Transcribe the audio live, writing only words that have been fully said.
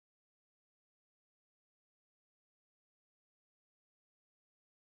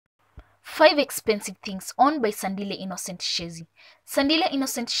5 expensive things owned by Sandile Innocent Shezi. Sandile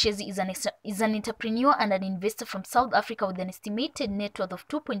Innocent Shezi is an entrepreneur and an investor from South Africa with an estimated net worth of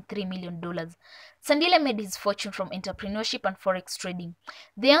 $2.3 million. Sandile made his fortune from entrepreneurship and forex trading.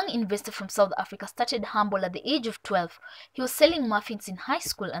 The young investor from South Africa started humble at the age of 12. He was selling muffins in high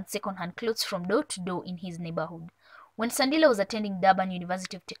school and second-hand clothes from door to door in his neighborhood. When Sandile was attending Durban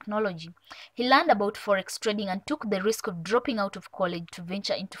University of Technology, he learned about forex trading and took the risk of dropping out of college to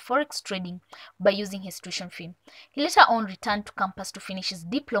venture into forex trading by using his tuition fee. He later on returned to campus to finish his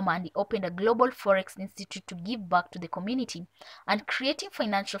diploma, and he opened a global forex institute to give back to the community and creating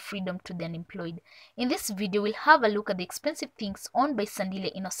financial freedom to the unemployed. In this video, we'll have a look at the expensive things owned by Sandile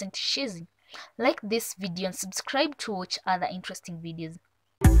Innocent Shezi. Like this video and subscribe to watch other interesting videos.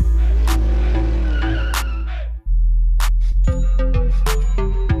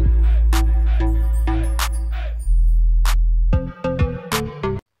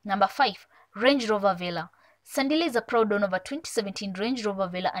 Number 5. Range Rover Velar. Sandile is a proud owner of a 2017 Range Rover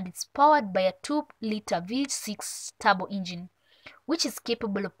Velar, and it's powered by a 2-liter V6 turbo engine, which is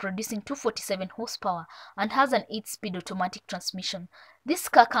capable of producing 247 horsepower and has an 8-speed automatic transmission. This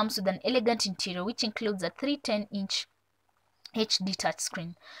car comes with an elegant interior which includes a 310-inch HD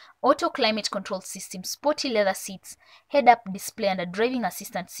touchscreen, auto climate control system, sporty leather seats, head-up display, and a driving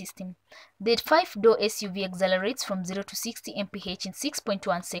assistance system. The 5-door SUV accelerates from 0 to 60 mph in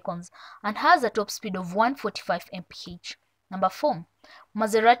 6.1 seconds and has a top speed of 145 mph. Number 4.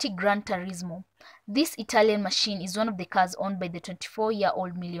 Maserati Gran Turismo. This Italian machine is one of the cars owned by the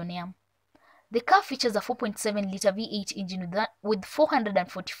 24-year-old millionaire. The car features a 4.7-liter V8 engine with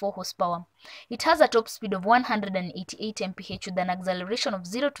 444 horsepower. It has a top speed of 188 mph with an acceleration of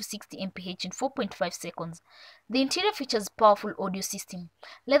 0 to 60 mph in 4.5 seconds. The interior features powerful audio system,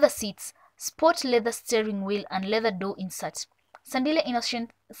 leather seats, sport leather steering wheel, and leather door insert. Sandile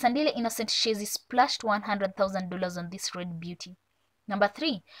Innocent Shezi splashed $100,000 on this red beauty. Number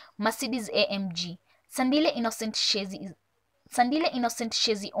 3. Mercedes AMG. Sandile Innocent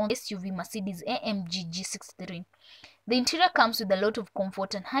Shezi owns SUV Mercedes AMG G63. The interior comes with a lot of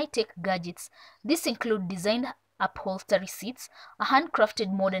comfort and high-tech gadgets. These include designed upholstery seats, a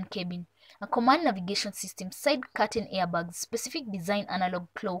handcrafted modern cabin, a command navigation system, side curtain airbags, specific design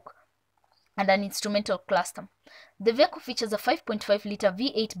analog clock, and an instrumental cluster. The vehicle features a 5.5-liter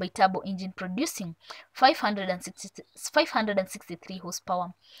V8 bi-turbo engine producing 563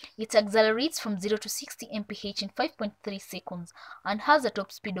 horsepower. It accelerates from 0 to 60 mph in 5.3 seconds and has a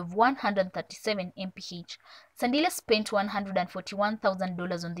top speed of 137 mph. Sandile spent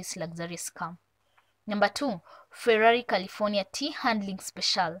 $141,000 on this luxurious car. Number 2. Ferrari California T-Handling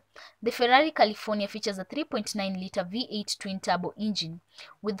Special. The Ferrari California features a 3.9-liter V8 twin-turbo engine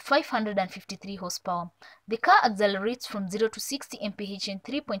with 553 horsepower. The car accelerates from 0 to 60 mph in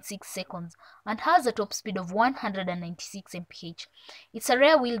 3.6 seconds and has a top speed of 196 mph. It's a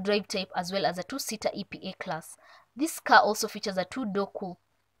rear-wheel drive type as well as a 2-seater EPA class. This car also features a 2-door coupe.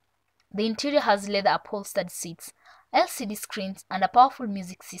 The interior has leather upholstered seats, LCD screens, and a powerful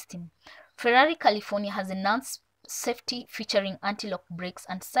music system. Ferrari California has enhanced safety featuring anti-lock brakes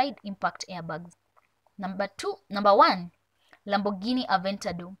and side impact airbags. Number 1. Lamborghini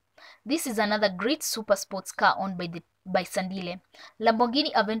Aventador. This is another great super sports car owned by Sandile.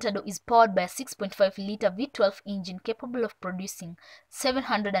 Lamborghini Aventador is powered by a 6.5-liter V12 engine capable of producing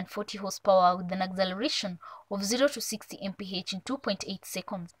 740 horsepower with an acceleration of 0 to 60 mph in 2.8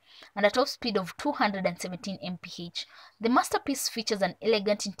 seconds and a top speed of 217 mph. The masterpiece features an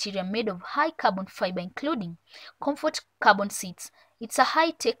elegant interior made of high carbon fiber, including comfort carbon seats. It has a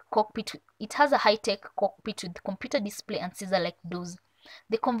high-tech cockpit with computer display and scissor-like doors.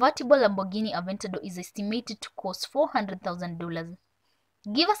 The convertible Lamborghini Aventador is estimated to cost $400,000.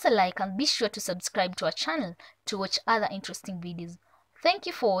 Give us a like and be sure to subscribe to our channel to watch other interesting videos. Thank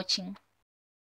you for watching.